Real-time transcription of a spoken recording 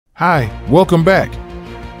Hi, welcome back.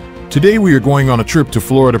 Today we are going on a trip to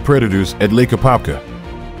Florida Predators at Lake Apopka.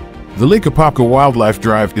 The Lake Apopka Wildlife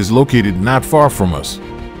Drive is located not far from us.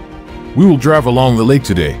 We will drive along the lake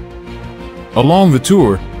today. Along the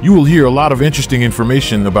tour, you will hear a lot of interesting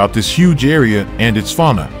information about this huge area and its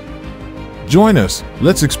fauna. Join us,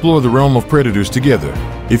 let's explore the realm of predators together.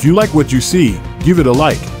 If you like what you see, give it a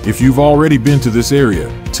like. If you've already been to this area,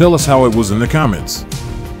 tell us how it was in the comments.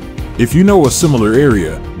 If you know a similar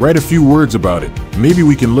area, write a few words about it. Maybe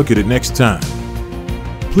we can look at it next time.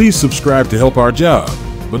 Please subscribe to help our job.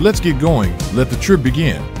 But let's get going, let the trip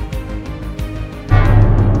begin.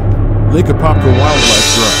 Lake Apopka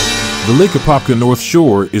Wildlife Drive. The Lake Apopka North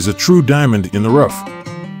Shore is a true diamond in the rough.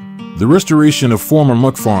 The restoration of former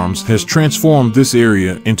muck farms has transformed this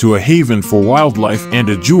area into a haven for wildlife and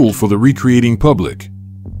a jewel for the recreating public.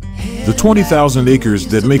 The 20,000 acres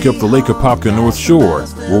that make up the Lake Apopka North Shore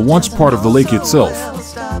were once part of the lake itself.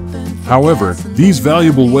 However, these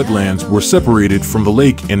valuable wetlands were separated from the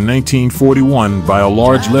lake in 1941 by a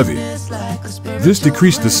large levee. This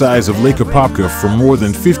decreased the size of Lake Apopka from more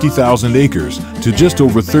than 50,000 acres to just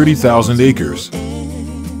over 30,000 acres.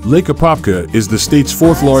 Lake Apopka is the state's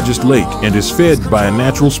fourth largest lake and is fed by a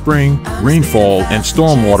natural spring, rainfall, and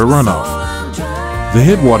stormwater runoff. The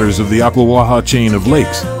headwaters of the Ocklawaha chain of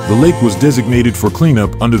lakes, the lake was designated for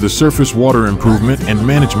cleanup under the Surface Water Improvement and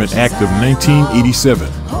Management Act of 1987.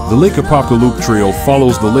 The Lake Apopka Loop Trail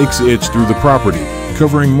follows the lake's edge through the property,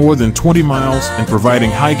 covering more than 20 miles and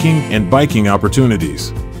providing hiking and biking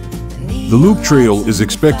opportunities. The Loop Trail is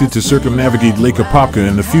expected to circumnavigate Lake Apopka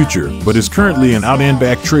in the future, but is currently an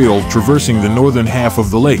out-and-back trail traversing the northern half of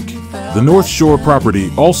the lake. The North Shore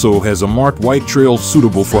property also has a marked white trail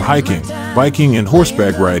suitable for hiking, biking, and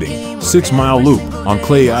horseback riding, 6-mile loop on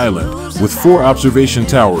Clay Island, with 4 observation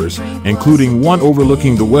towers, including one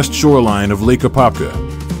overlooking the west shoreline of Lake Apopka.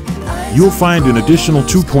 You'll find an additional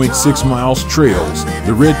 2.6 miles trails,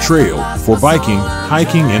 the Red Trail, for biking,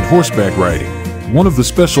 hiking, and horseback riding. One of the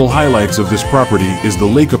special highlights of this property is the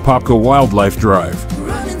Lake Apopka Wildlife Drive.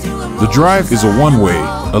 The drive is a one-way,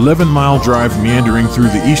 11-mile drive meandering through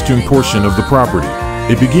the eastern portion of the property.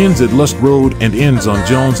 It begins at Lust Road and ends on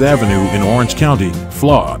Jones Avenue in Orange County,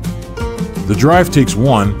 Florida. The drive takes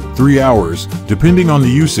 1-3 hours, depending on the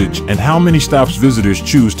usage and how many stops visitors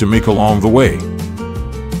choose to make along the way.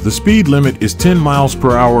 The speed limit is 10 miles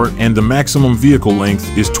per hour and the maximum vehicle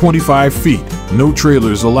length is 25 feet, no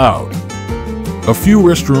trailers allowed. A few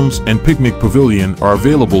restrooms and picnic pavilion are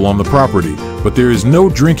available on the property, but there is no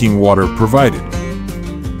drinking water provided.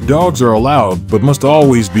 Dogs are allowed but must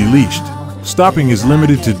always be leashed. Stopping is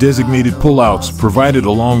limited to designated pullouts provided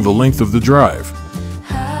along the length of the drive.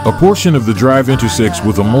 A portion of the drive intersects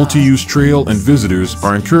with a multi-use trail and visitors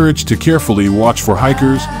are encouraged to carefully watch for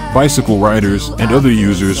hikers, bicycle riders, and other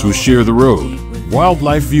users who share the road.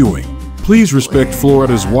 Wildlife viewing. Please respect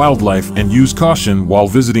Florida's wildlife and use caution while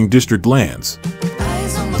visiting district lands.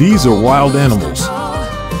 These are wild animals.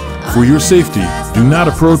 For your safety, do not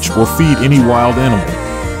approach or feed any wild animal.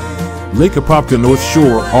 Lake Apopka North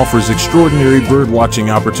Shore offers extraordinary bird watching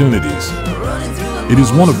opportunities. It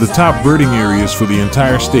is one of the top birding areas for the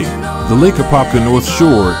entire state. The Lake Apopka North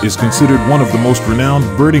Shore is considered one of the most renowned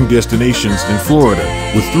birding destinations in Florida,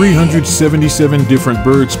 with 377 different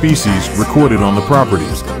bird species recorded on the property.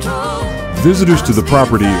 Visitors to the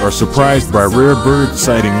property are surprised by rare bird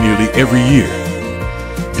sighting nearly every year.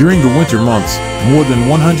 During the winter months, more than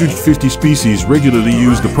 150 species regularly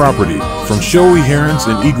use the property, from showy herons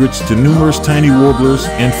and egrets to numerous tiny warblers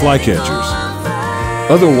and flycatchers.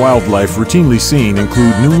 Other wildlife routinely seen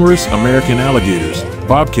include numerous American alligators,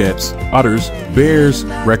 bobcats, otters, bears,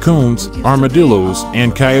 raccoons, armadillos,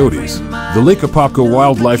 and coyotes. The Lake Apopka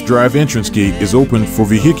Wildlife Drive entrance gate is open for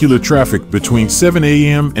vehicular traffic between 7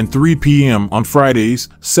 a.m. and 3 p.m. on Fridays,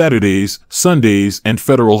 Saturdays, Sundays, and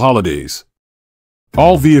federal holidays.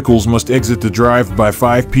 All vehicles must exit the drive by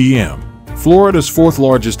 5 p.m. Florida's fourth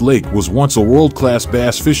largest lake was once a world-class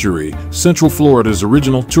bass fishery, Central Florida's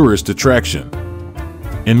original tourist attraction.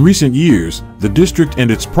 In recent years, the district and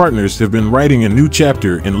its partners have been writing a new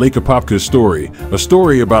chapter in Lake Apopka's story, a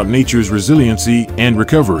story about nature's resiliency and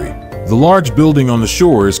recovery. The large building on the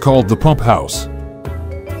shore is called the Pump House.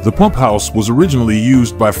 The Pump House was originally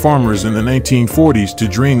used by farmers in the 1940s to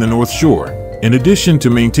drain the North Shore. In addition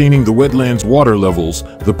to maintaining the wetlands water levels,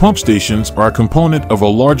 the pump stations are a component of a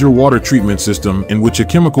larger water treatment system in which a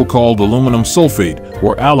chemical called aluminum sulfate,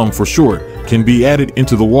 or alum for short, can be added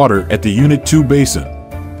into the water at the Unit 2 basin.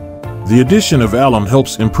 The addition of alum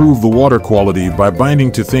helps improve the water quality by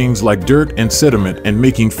binding to things like dirt and sediment and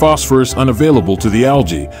making phosphorus unavailable to the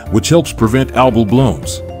algae, which helps prevent algal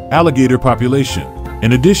blooms. Alligator population.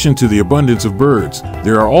 In addition to the abundance of birds,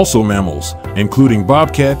 there are also mammals, including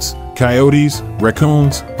bobcats, coyotes,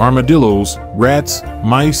 raccoons, armadillos, rats,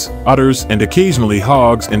 mice, otters, and occasionally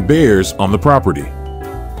hogs and bears on the property.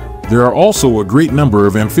 There are also a great number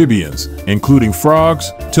of amphibians, including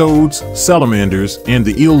frogs, toads, salamanders, and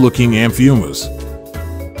the eel-looking amphiumas.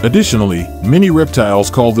 Additionally, many reptiles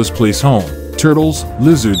call this place home: turtles,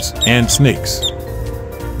 lizards, and snakes.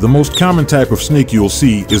 The most common type of snake you'll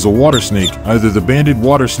see is a water snake, either the banded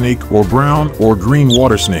water snake or brown or green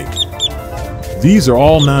water snake. These are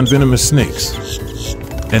all non-venomous snakes.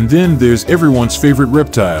 And then there's everyone's favorite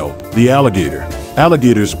reptile, the alligator.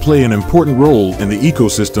 Alligators play an important role in the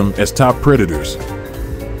ecosystem as top predators.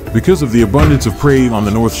 Because of the abundance of prey on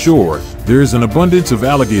the North Shore, there is an abundance of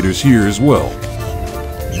alligators here as well.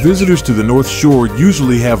 Visitors to the North Shore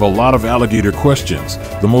usually have a lot of alligator questions,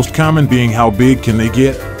 the most common being how big can they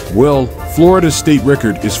get? Well, Florida's state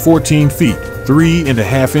record is 14 feet,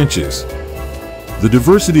 3.5 inches. The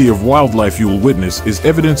diversity of wildlife you will witness is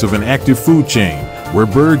evidence of an active food chain, where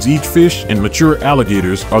birds eat fish and mature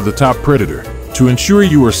alligators are the top predator. To ensure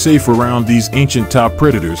you are safe around these ancient top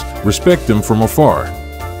predators, respect them from afar.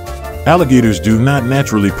 Alligators do not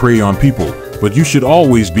naturally prey on people, but you should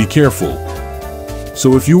always be careful.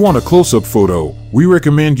 So if you want a close-up photo, we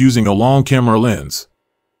recommend using a long camera lens.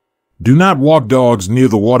 Do not walk dogs near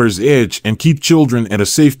the water's edge and keep children at a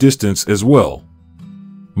safe distance as well.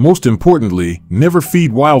 Most importantly, never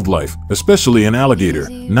feed wildlife, especially an alligator,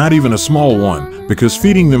 not even a small one, because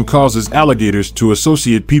feeding them causes alligators to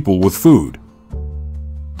associate people with food.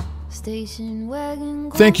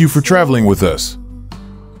 Thank you for traveling with us.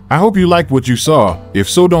 I hope you liked what you saw. If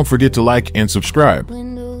so, don't forget to like and subscribe.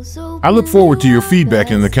 I look forward to your feedback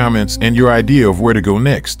in the comments and your idea of where to go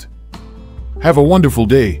next. Have a wonderful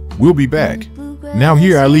day. We'll be back. Now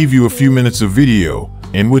here I leave you a few minutes of video,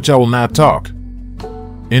 in which I will not talk.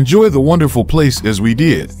 Enjoy the wonderful place as we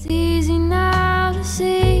did. It's easy now to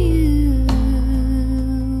see you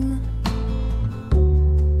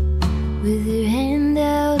with your hand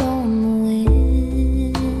out on the wind.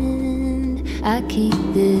 I keep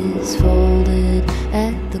this folded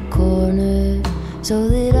at the corner so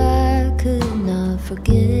that I could not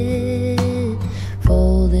forget.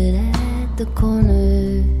 Folded at the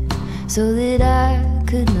corner so that I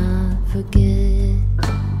could not forget.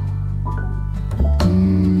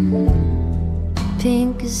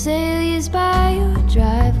 Pink azaleas by your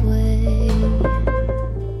driveway,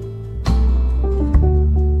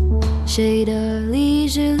 shade our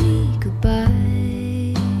leisurely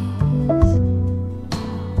goodbyes.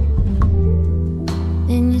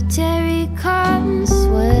 In your terry cotton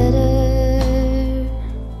sweater,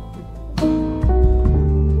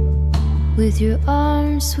 with your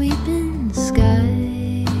arms sweeping the sky.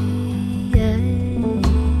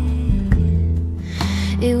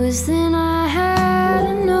 It was then I had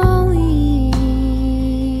a knowing.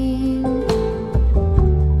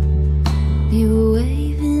 You were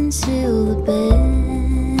waving till the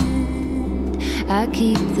bend. I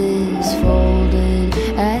keep this folded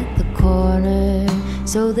at the corner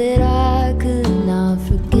so that I could not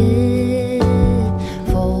forget.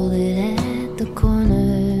 Folded at the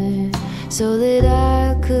corner so that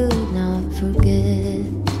I could not forget.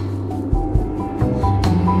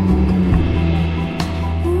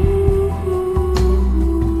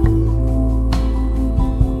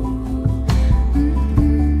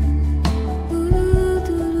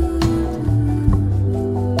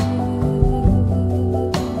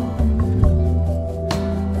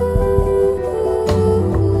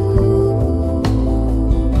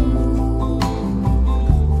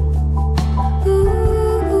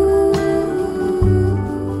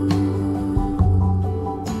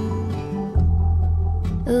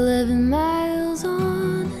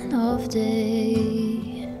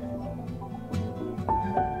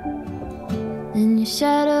 And your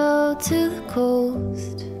shadow to the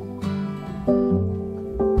coast,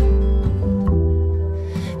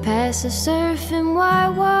 past the surf and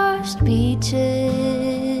whitewashed beaches,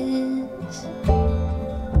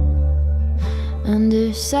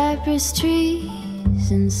 under cypress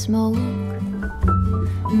trees and smoke,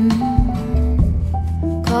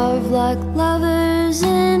 carved like lovers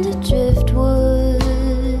into driftwood.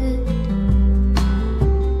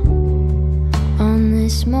 On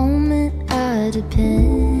this moment I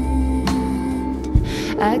depend.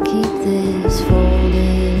 I keep this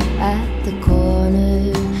folded at the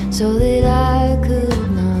corner so that I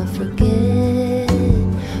could not forget.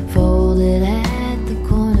 Folded at the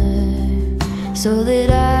corner so that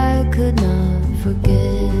I could not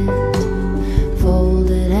forget.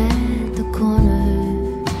 Folded at the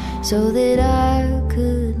corner so that I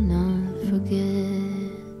could not forget.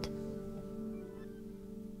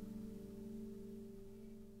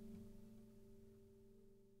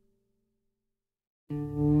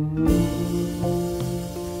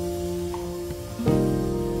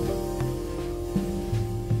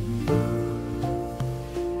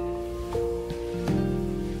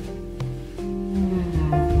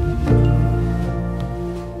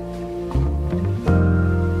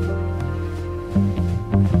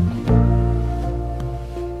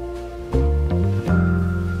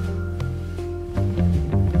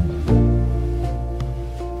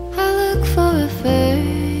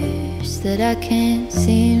 I can't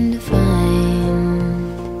seem to find.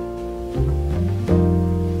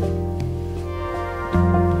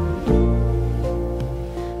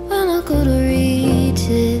 When I go to reach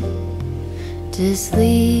it, just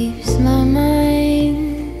leaves my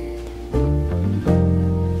mind.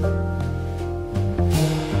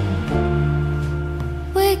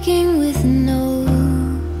 Waking with a note.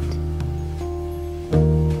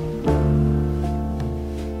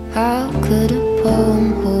 How could a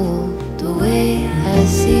poem hold the way I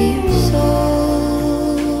see your soul?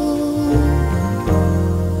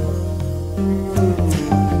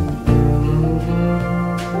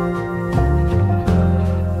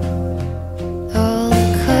 All the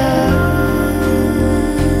colors,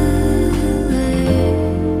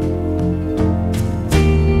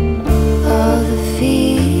 all the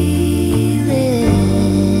feeling,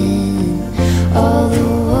 all the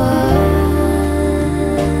wonder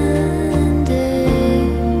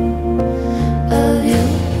of your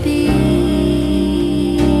being.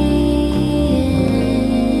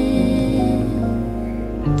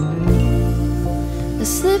 I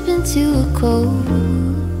slip into a cold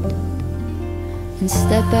and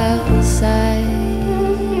step outside.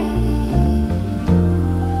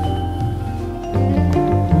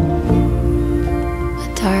 A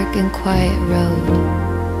dark and quiet road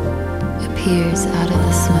appears out of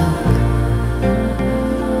the smoke.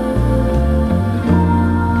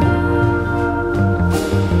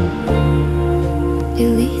 It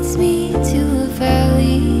leads me to a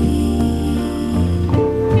valley,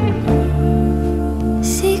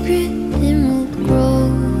 secret emerald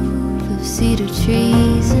grove of cedar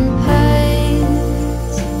trees and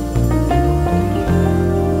pines.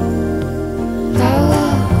 I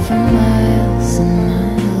walk for miles and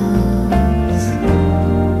miles.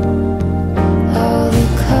 All the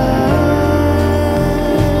color,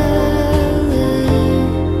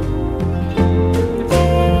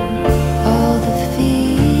 all the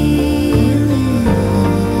feeling,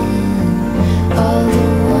 all the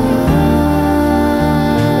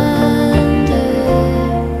wonder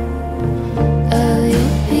of your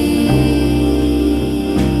being.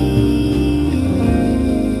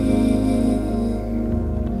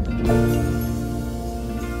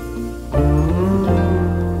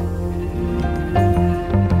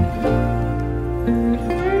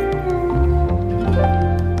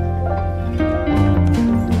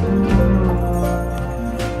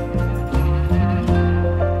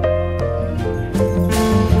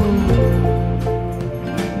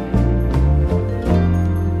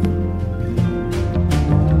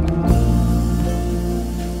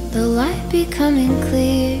 The light becoming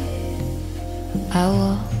clear, I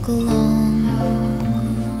walk along.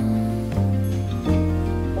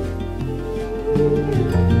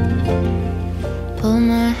 Pull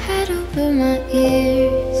my hat over my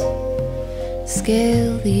ears,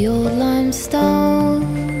 scale the old limestone.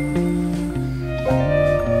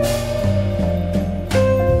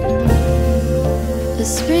 A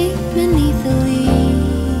spring beneath the leaves,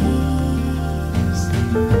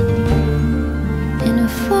 in a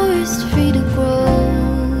forest free to grow,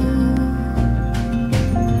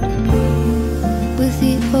 with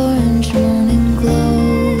the orange morning glow,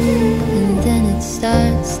 and then it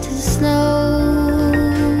starts to snow.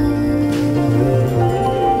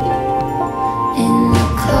 In the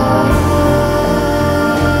color,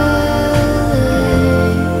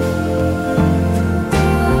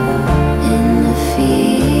 in the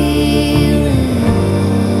feeling,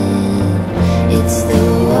 it's the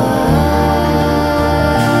wonder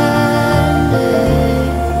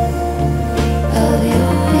of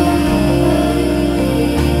your being.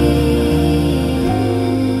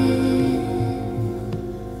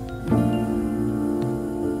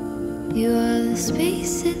 You are the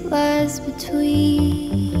space that lies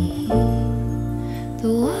between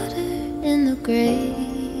the water and the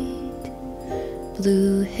great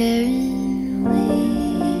blue heron wing.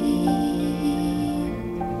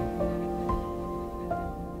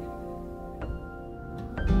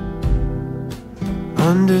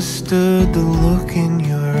 Understood the look in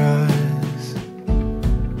your eyes,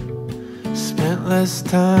 spent less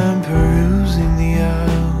time perusing the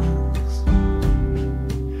aisles,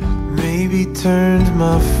 maybe turned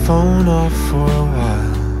my phone off for a while.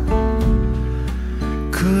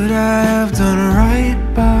 Could I have done right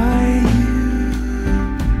by you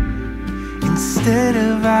instead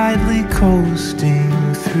of idly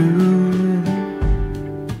coasting through?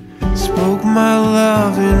 Spoke my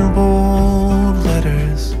love in bold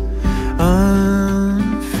letters,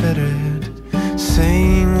 unfettered,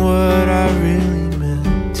 saying what I really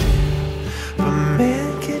meant to. But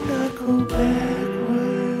man cannot go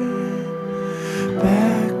backward,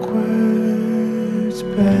 backward.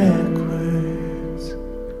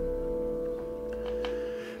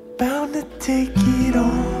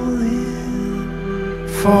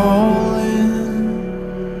 falling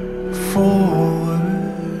forward.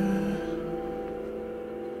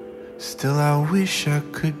 Still I wish I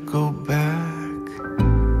could go back.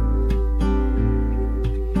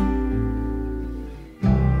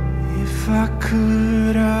 If I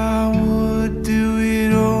could, I would do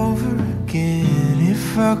it over again.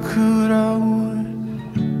 If I could, I would.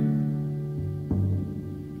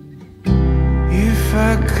 If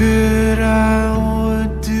I could, I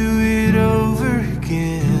would do it over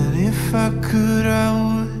again. If I could, I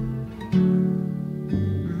would.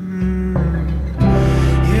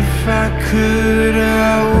 If I could,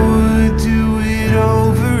 I would do it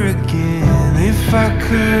over again. If I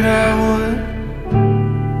could, I would.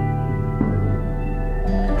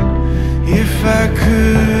 If I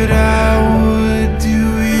could, I would do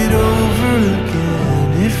it over again.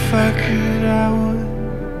 If I could, I would.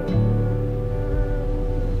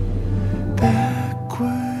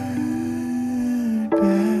 Backward,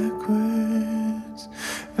 backwards,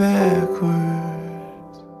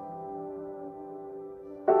 backwards.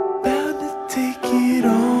 Bound to take it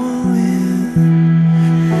all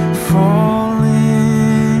in, falling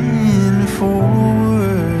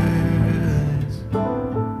forwards.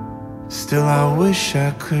 Still I wish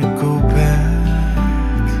I could go back.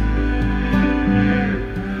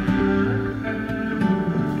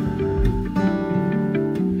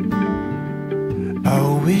 I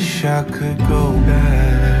wish I could go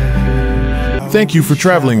back. Thank you for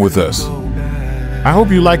traveling with us. I hope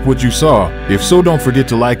you liked what you saw. If so, don't forget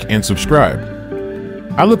to like and subscribe.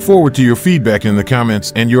 I look forward to your feedback in the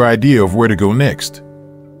comments and your idea of where to go next.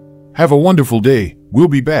 Have a wonderful day. We'll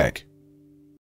be back.